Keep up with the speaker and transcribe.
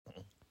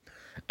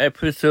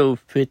Episode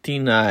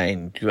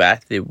 59,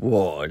 Jurassic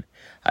World.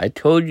 I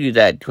told you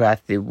that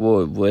Jurassic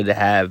World would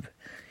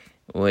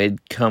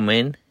come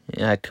in,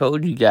 and I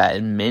told you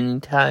that many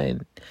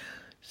times.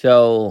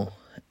 So,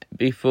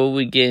 before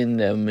we get in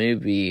the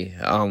movie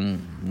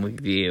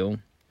review,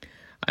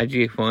 I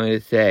just want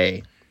to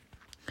say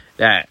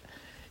that,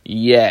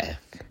 yes,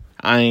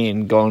 I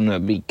am gonna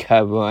be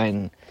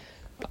covering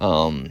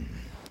Obi-Wan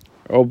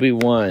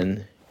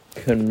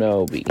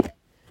Kenobi,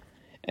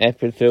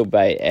 episode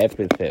by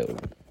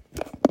episode.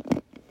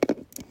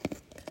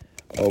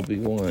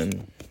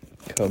 Obi-Wan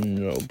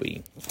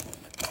Kenobi.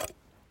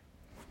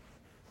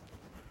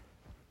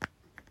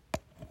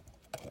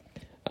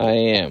 I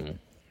am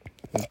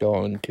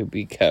going to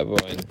be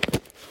covering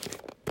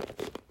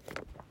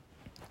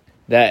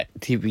that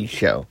TV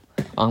show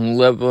on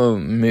Level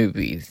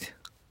Movies.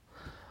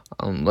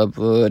 On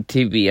Level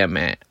TV, I'm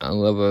at. On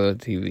Level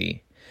TV.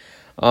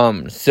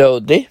 So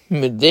this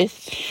movie,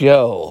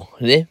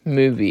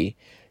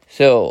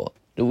 so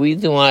the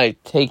reason why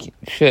it took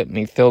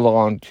me so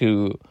long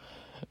to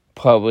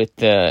publish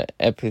the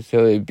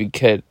episode is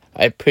because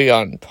I put it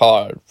on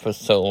pause for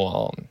so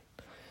long.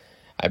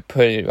 I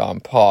put it on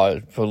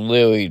pause for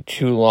literally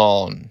too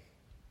long.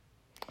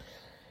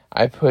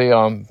 I put it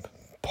on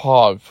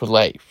pause for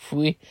like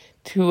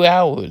 2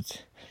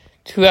 hours.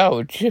 2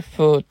 hours just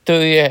for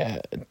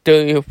 30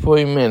 or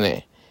 40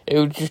 minutes. It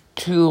was just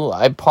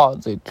I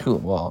paused it too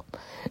long.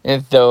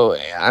 And so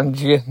I'm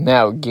just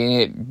now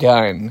getting it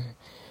done.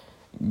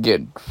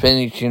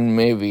 Finishing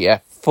maybe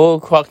at 4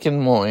 o'clock in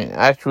the morning.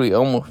 Actually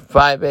almost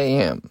 5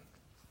 a.m.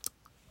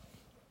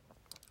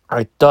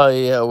 I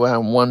started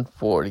around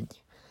 1:40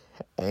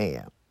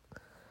 a.m.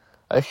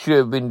 I should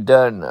have been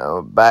done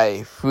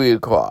by 3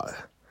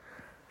 o'clock.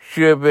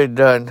 Should have been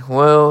done,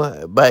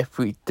 by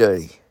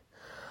 3:30.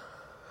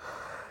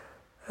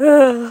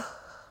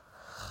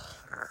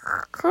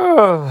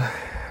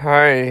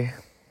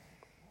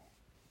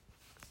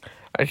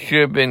 I should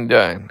have been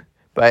done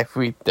by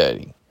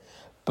 3:30.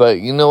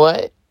 But you know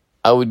what?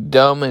 I was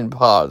dumb and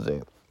paused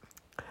it.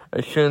 I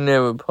should have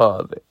never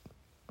paused it.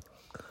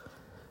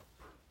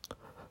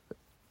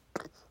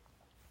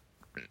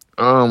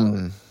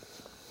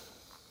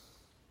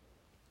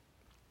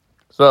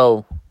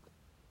 So,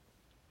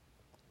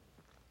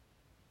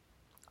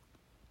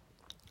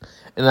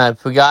 and I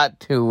forgot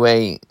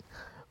to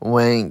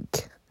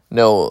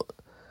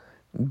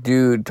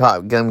do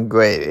Top Gun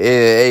grade.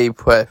 A+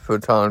 for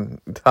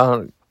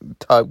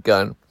Top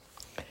Gun.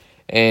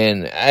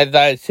 And as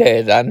I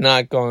said, I'm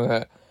not going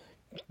to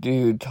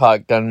do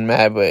Top Gun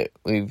Maverick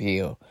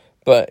review.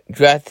 But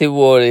Jurassic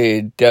World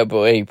is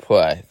AA+.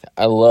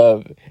 I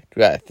love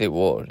Jurassic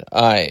World.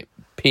 Alright,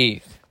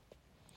 peace.